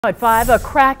At 5, a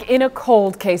crack in a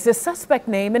cold case. A suspect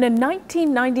name in a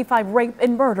 1995 rape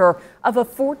and murder of a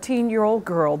 14-year-old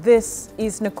girl. This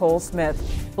is Nacole Smith.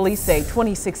 Police say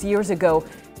 26 years ago,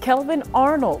 Kelvin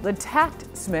Arnold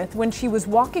attacked Smith when she was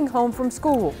walking home from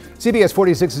school. CBS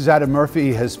 46's Adam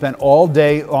Murphy has spent all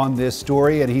day on this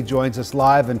story, and he joins us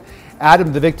live. And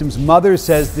Adam, the victim's mother,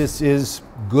 says this is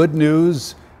good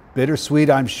news,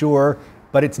 bittersweet, I'm sure,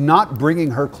 but it's not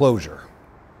bringing her closure.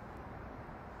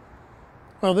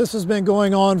 Well, this has been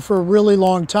going on for a really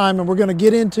long time, and we're going to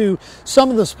get into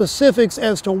some of the specifics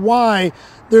as to why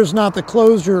there's not the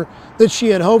closure that she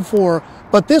had hoped for.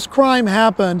 But this crime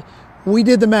happened, we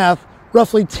did the math,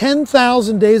 roughly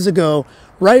 10,000 days ago,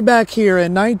 right back here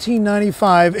in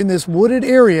 1995 in this wooded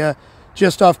area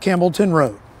just off Campbellton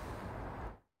Road.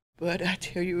 But I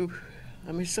tell you,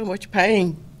 I'm in so much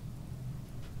pain.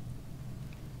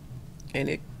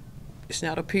 And it's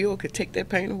not a pill could take that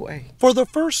pain away. For the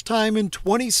first time in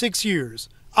 26 years,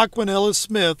 Nacole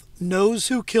Smith knows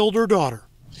who killed her daughter.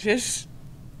 Just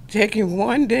taking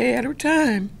one day at a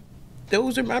time.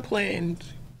 Those are my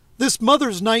plans. This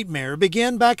mother's nightmare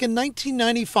began back in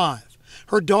 1995.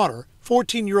 Her daughter,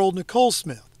 14-year-old Nacole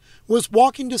Smith, was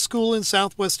walking to school in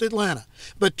southwest Atlanta,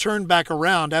 but turned back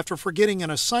around after forgetting an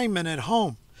assignment at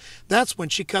home. That's when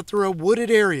she cut through a wooded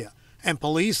area, and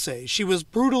police say she was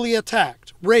brutally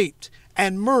attacked, raped,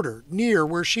 and murdered near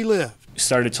where she lived.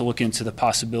 Started to look into the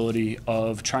possibility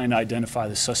of trying to identify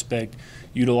the suspect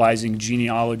utilizing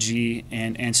genealogy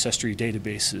and ancestry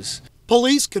databases.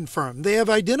 Police confirmed they have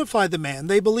identified the man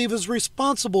they believe is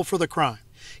responsible for the crime.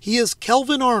 He is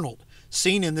Kelvin Arnold,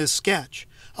 seen in this sketch.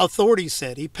 Authorities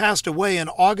said he passed away in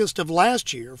August of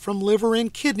last year from liver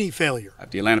and kidney failure.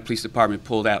 The Atlanta Police Department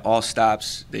pulled out all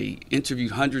stops. They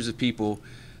interviewed hundreds of people.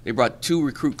 They brought 2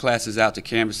 recruit classes out to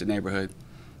canvass the neighborhood.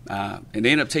 And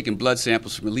they ended up taking blood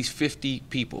samples from at least 50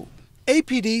 people.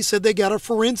 APD said they got a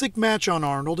forensic match on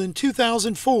Arnold in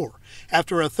 2004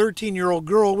 after a 13-year-old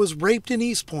girl was raped in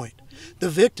East Point. The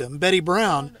victim, Betty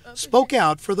Brown, spoke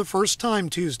out for the first time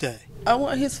Tuesday. I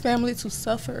want his family to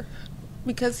suffer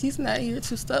because he's not here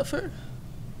to suffer.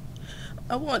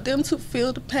 I want them to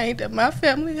feel the pain that my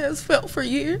family has felt for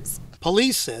years.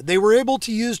 Police said they were able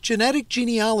to use genetic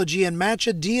genealogy and match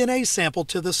a DNA sample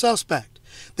to the suspect.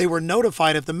 They were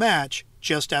notified of the match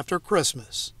just after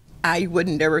Christmas. I would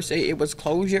never say it was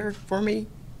closure for me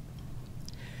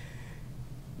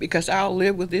because I'll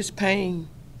live with this pain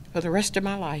for the rest of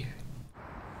my life.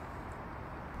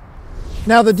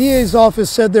 Now, the DA's office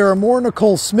said there are more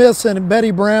Nacole Smiths and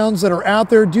Betty Browns that are out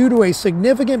there due to a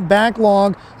significant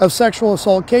backlog of sexual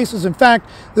assault cases. In fact,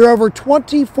 there are over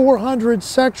 2,400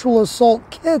 sexual assault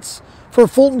kits for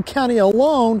Fulton County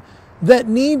alone that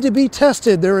need to be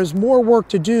tested. There is more work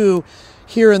to do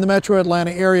here in the metro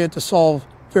Atlanta area to solve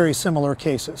very similar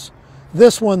cases.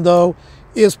 This one, though,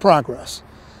 is progress.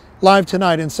 Live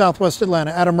tonight in southwest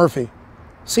Atlanta, Adam Murphy,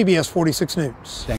 CBS 46 News.